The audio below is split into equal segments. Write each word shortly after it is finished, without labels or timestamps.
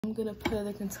I'm gonna play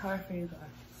the guitar for you guys.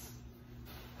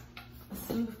 The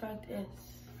simple fact is,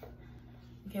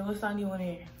 okay, what song do you want to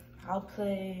hear? I'll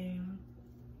play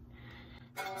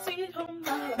Sing It Home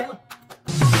by Bella.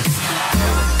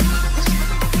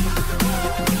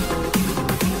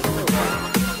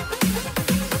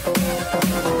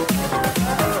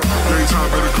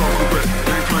 Time better call correct.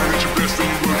 Ain't playing at your best, then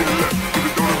you will get left. If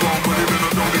it don't involve money, then I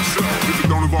don't accept. If it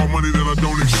don't involve money, then I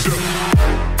don't accept.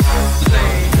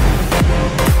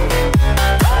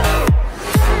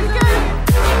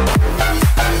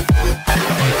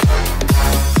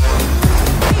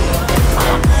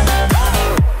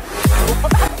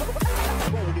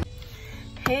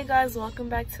 Hey guys, welcome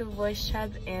back to Voice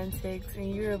Chat Antics,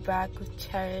 and you're back with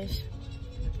Cherish.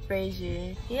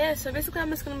 Yeah, so basically I'm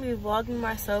just gonna be vlogging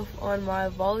myself on my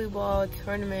volleyball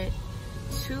tournament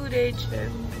 2-day trip,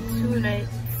 2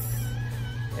 nights,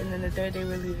 and then the 3rd day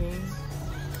we're leaving.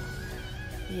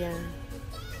 Yeah,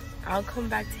 I'll come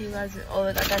back to you guys. Oh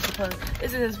look, I got to post.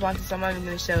 This isn't sponsored, so I'm not even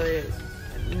gonna show it.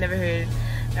 You never heard.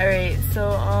 Alright,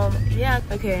 so yeah,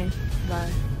 okay,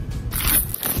 bye.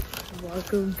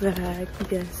 Welcome back.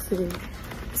 Yes, sir.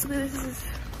 So this is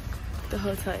the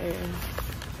hotel area.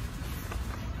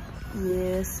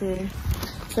 Yes, sir.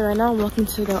 So right now I'm walking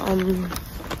to the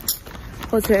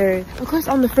hotel area. Of course,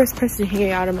 I'm the first person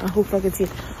here out of my whole fucking team.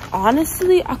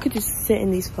 Honestly, I could just sit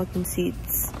in these fucking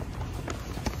seats.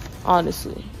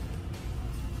 Honestly,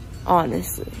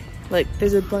 like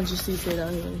there's a bunch of seats right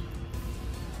down here.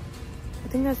 I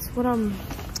think that's what I'm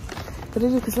gonna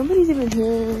do because nobody's even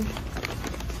here.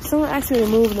 Someone asked me to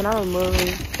move, then I don't move.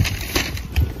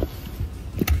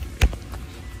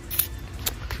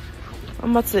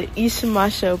 I'm about to eat some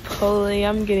masha pole.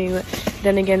 I'm getting lit.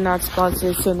 Then again, not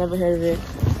sponsored, so never heard of it.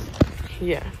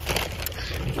 Yeah,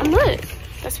 I'm lit.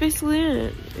 That's basically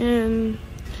it. And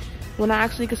when I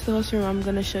actually get to the host room, I'm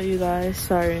gonna show you guys.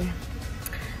 Sorry,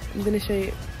 I'm gonna show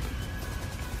you.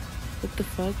 What the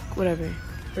fuck? Whatever.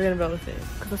 We're gonna roll with it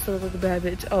because I still look like a bad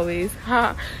bitch always.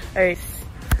 Ha. Alright.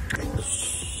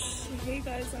 Hey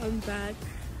guys, I'm back.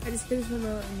 I just finished my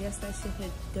meal, and yes, that shit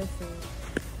hit different.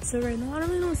 So right now, I don't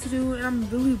really know what to do, and I'm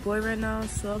really bored right now,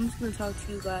 so I'm just gonna talk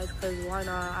to you guys, because why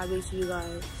not? I wait to you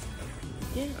guys.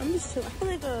 Yeah, I'm just chill. I feel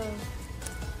like,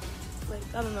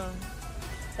 I don't know.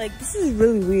 Like, this is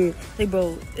really weird. Like,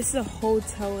 bro, this is a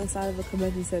hotel inside of a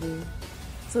convention center.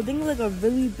 So think of, like, a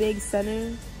really big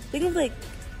center. Think of, like,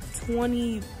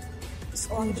 20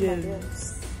 school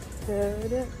gyms.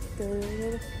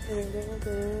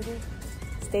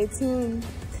 Stay tuned.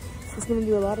 It's gonna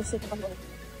do a lot of shit.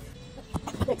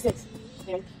 Six.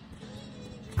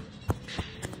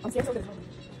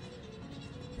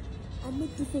 I'm a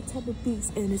different type of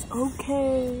beast, and it's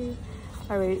okay.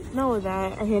 Alright, now with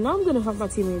that, okay, now I'm gonna help my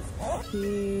teammates.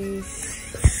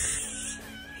 Peace.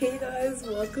 Hey guys,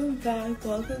 welcome back,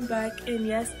 and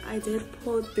yes, I did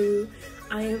pull through.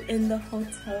 I am in the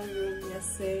hotel room,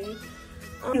 yes sir.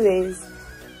 Anyways,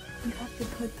 you have to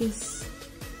put this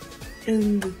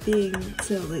in the thing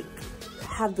to like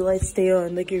have the lights stay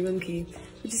on like your room key,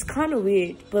 which is kind of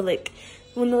weird, but like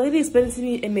when the lady explained it to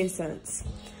me, it made sense.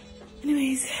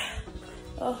 Anyways,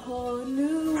 a whole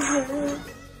new world.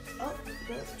 Oh,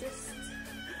 that's just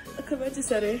a convention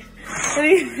center.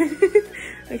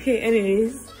 Okay,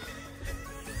 anyways.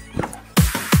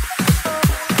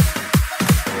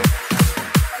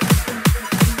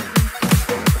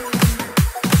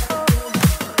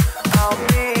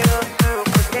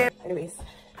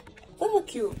 Look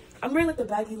cute. I'm wearing like the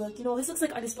baggy look, you know. This looks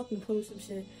like I just fucking pulled some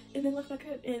shit and then left my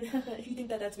crib. And if you think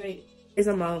that that's great,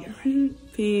 I'm out.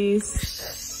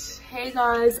 Peace. Hey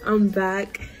guys, I'm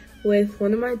back with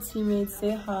one of my teammates.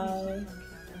 Say hi.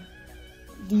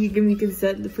 Do you give me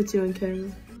consent to put you on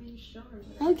camera?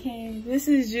 Okay, this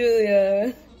is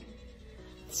Julia.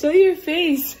 Show your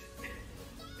face.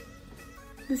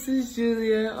 This is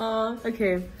Julia.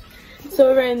 Okay.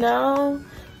 So right now,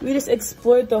 we just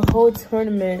explored the whole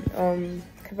tournament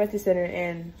convention center,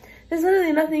 and there's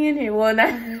literally nothing in here. Well,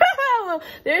 not well,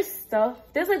 there's stuff.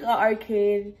 There's like an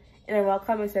arcade and a rock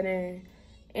climbing center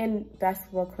and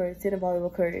basketball courts and a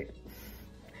volleyball court.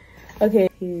 Okay,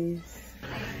 peace.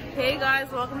 Hey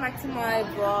guys, welcome back to my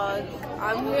vlog.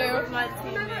 I'm here with my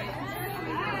teammates.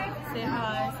 Say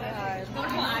hi, say hi.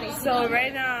 So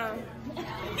right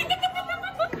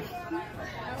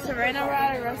now we're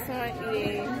at a restaurant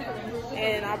eating,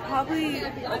 and I'll probably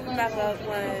open back up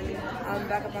when I'm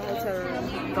back at my hotel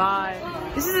room. Bye.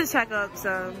 This is a checkup,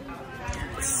 so.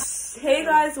 Hey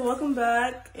guys, welcome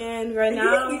back, and right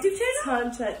now,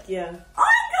 time check, yeah. Oh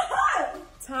my god!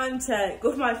 Time check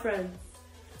with my friends.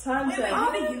 Time check.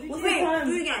 What's the time?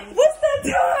 What's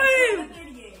the time?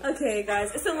 Okay,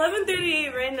 guys, it's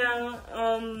 11:38 right now.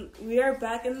 We are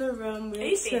back in the room.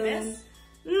 We're chilling.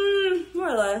 More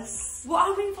or less. Well,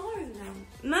 how many followers now?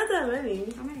 Not that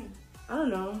many. How many? I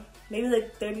don't know. Maybe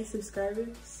like 30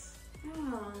 subscribers.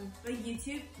 Oh, like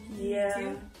YouTube? Yeah.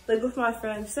 YouTube? Like with my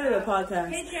friends. Started a podcast.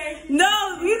 Hey, Cherish.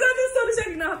 No, you guys are so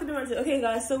distracted. Now I have to do my shit. Okay,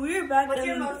 guys, so we are back. What's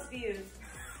your most views?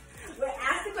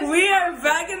 Ask the question. We are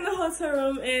back in the hotel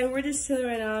room and we're just chilling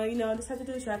right now. You know, just have to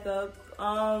do a checkup.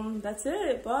 That's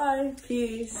it. Bye.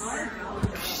 Peace.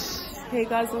 Hey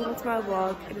guys, welcome to my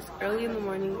vlog. It is early in the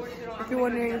morning. If you're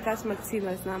wondering if that's my team,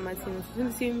 that's not my team. It's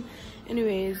the team.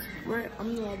 Anyways, I'm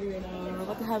in the lobby right now. We're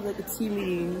about to have like a team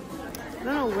meeting. I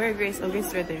don't know where Grace. Oh, Grace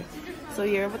is right there. So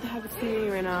yeah, we're about to have a team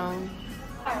meeting right now.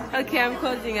 Okay, I'm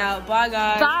closing out. Bye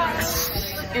guys. Bye.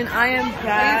 And I am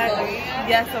back.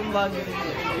 Yes, I'm vlogging.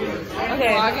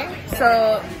 Okay.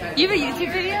 So You have a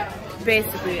YouTube video?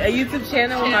 basically a YouTube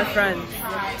channel with my friends.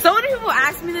 So many people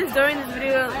ask me this during this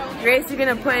video. Grace, you're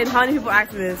gonna put in how many people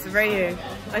ask me this right here.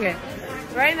 Okay.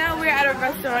 Right now we're at a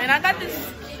restaurant and I got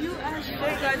this cute ass shirt,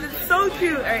 guys. It's so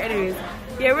cute. Alright, anyways.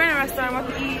 Yeah, we're in a restaurant, I'm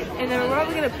about to eat, and then we're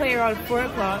probably gonna play around 4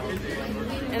 o'clock.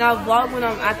 And I'll vlog when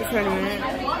I'm at the tournament.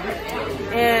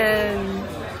 And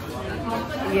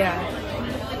yeah.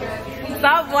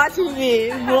 Stop watching me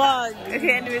vlog.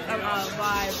 Okay, anyways, I'm out.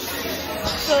 Bye.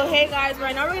 So hey guys,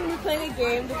 right now we're gonna be playing a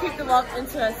game to keep the vlog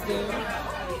interesting.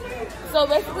 So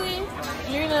basically,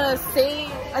 you're gonna say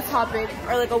a topic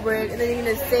or like a word, and then you're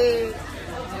gonna say,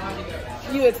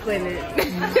 you explain it.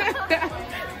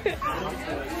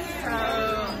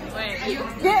 Wait, you?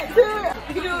 Get to it.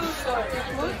 You can do a story.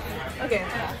 Okay.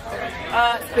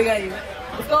 Spaghetti.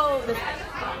 Let's go.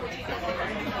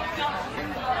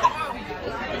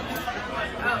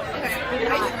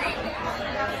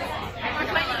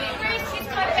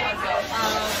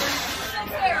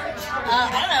 I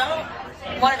don't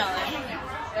know. Watermelon.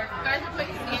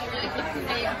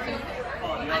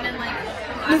 And then like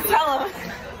Nutella.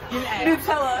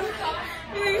 Nutella.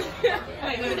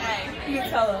 wait, with an egg.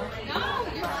 Nutella.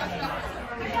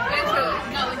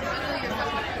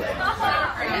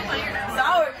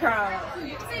 Sauerkraut.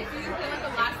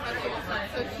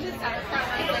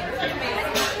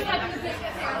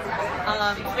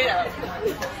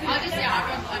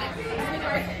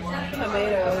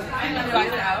 Tomato.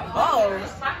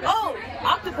 Tomatoes. Oh,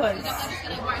 octopus.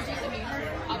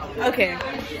 Okay,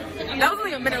 that was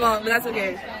only a minute long, but that's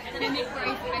okay.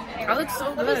 I look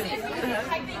so good.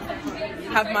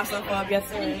 Have myself up, yes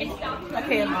sir.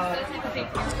 Okay, I'm out.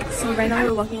 So right now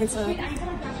we're walking into.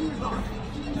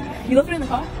 You looking in the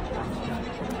car?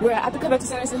 We're at the Convention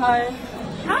Center. Say hi.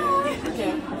 Hi.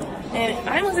 Okay. And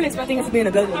I wasn't expecting it to be in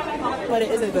a building, but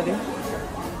it is a building.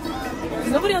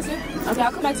 There's nobody else here. Okay,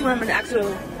 I'll come back to where I'm in the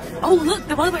actual. Oh look,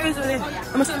 the volleyball area is over there.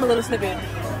 I'm gonna show them a little snippet.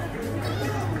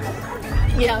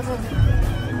 Yeah. I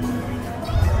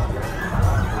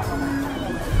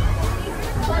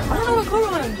don't know what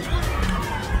color one.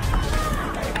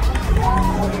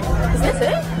 Is this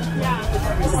it? Yeah.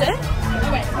 This is it?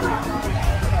 Okay.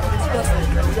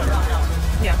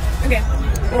 Yeah. Okay.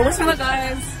 Well, wish me luck,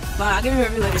 guys. Bye. I'll give you a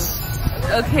review later.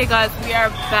 Okay, guys, we are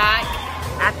back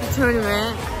at the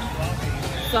tournament.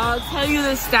 So I'll tell you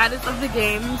the status of the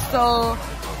game. So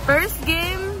first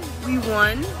game we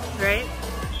won, right?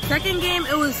 Second game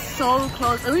it was so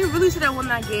close, and we really should have won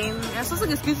that game. And it's just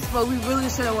like excuses, but we really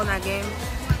should have won that game.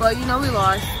 But you know we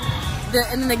lost.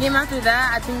 And then the game after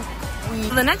that, I think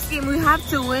the next game we have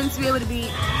to win to be able to be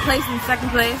placed in second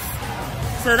place.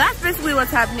 So that's basically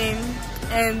what's happening.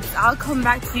 And I'll come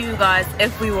back to you guys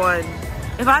if we won.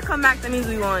 If I come back, that means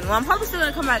we won. Well, I'm probably still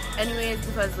gonna come back anyways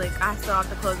because like I still have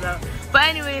to close out. But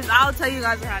anyways, I'll tell you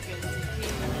guys what happened.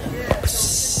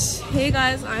 Hey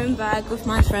guys, I'm back with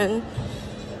my friend.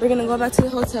 We're gonna go back to the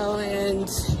hotel and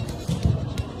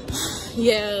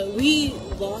yeah, we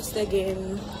lost that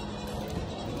game.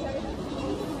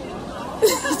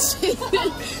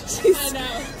 I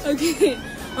know. Okay.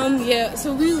 Yeah,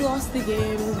 so we lost the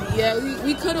game. Yeah,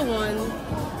 we could have won.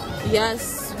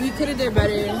 Yes, we could have done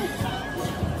better.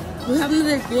 We have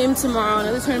another game tomorrow,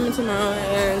 another tournament tomorrow,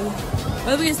 and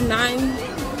maybe it's 9,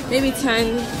 maybe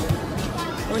 10.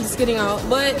 I'm just getting out.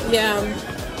 But yeah,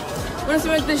 I'm gonna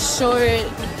start this short.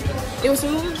 It was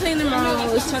when we're playing tomorrow.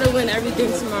 Let's try to win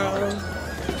everything tomorrow.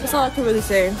 That's all I can really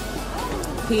say.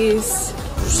 Peace.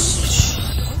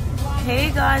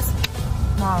 Hey guys,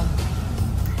 Mom.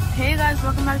 Hey guys,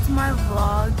 welcome back to my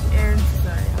vlog. And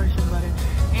sorry, I wish I was better.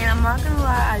 And I'm not gonna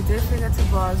lie, I did forget to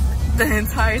vlog the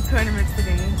entire tournament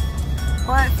today.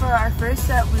 But for our first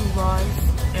set we lost,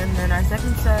 and then our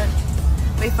second set,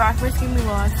 for our first game we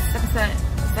lost,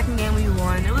 second game we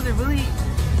won. It was a really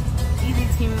easy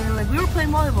teaming. Like we were playing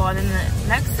volleyball, and then the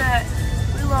next set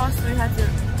we lost. And we had to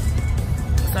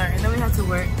and then we had to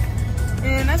work.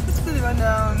 And that's basically the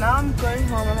rundown. Now I'm going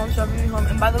home. My mom's dropping me home.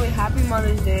 And by the way, happy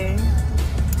Mother's Day.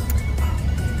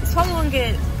 This probably won't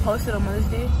get posted on Mother's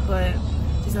Day, but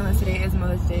just know that today is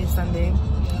Mother's Day, Sunday.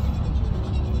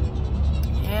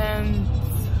 And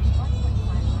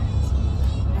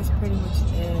that's pretty much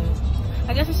it.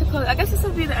 I guess I should close. I guess this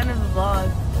will be the end of the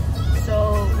vlog.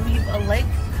 So leave a like,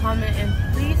 comment, and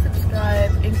please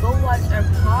subscribe. And go watch our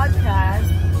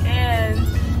podcast and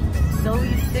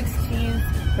Zoe's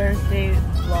 16th birthday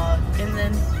vlog. And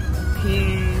then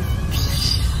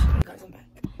peace. Guys, I'm back.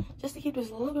 Just to keep this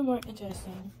a little bit more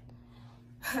interesting,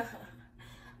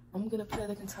 I'm gonna play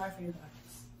the guitar for you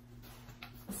guys.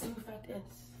 Let's see what fact is.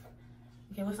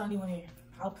 Okay, what song do you want to hear?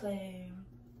 I'll play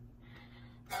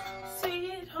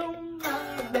Sweet Home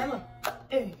Alabama.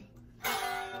 Hey.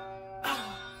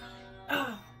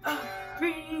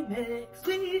 Remix.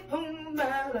 Sweet Home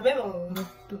Alabama.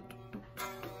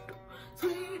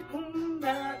 Sweet Home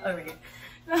Alabama. Alright.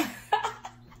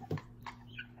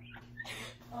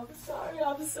 I'm sorry,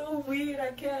 I'm so weird.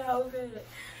 I can't help it.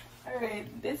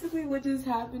 Alright, basically what just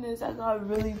happened is I got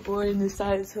really bored and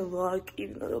decided to vlog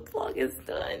even though the vlog is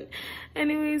done.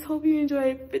 Anyways, hope you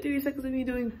enjoyed 53 seconds of me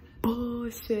doing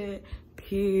bullshit.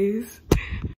 Peace.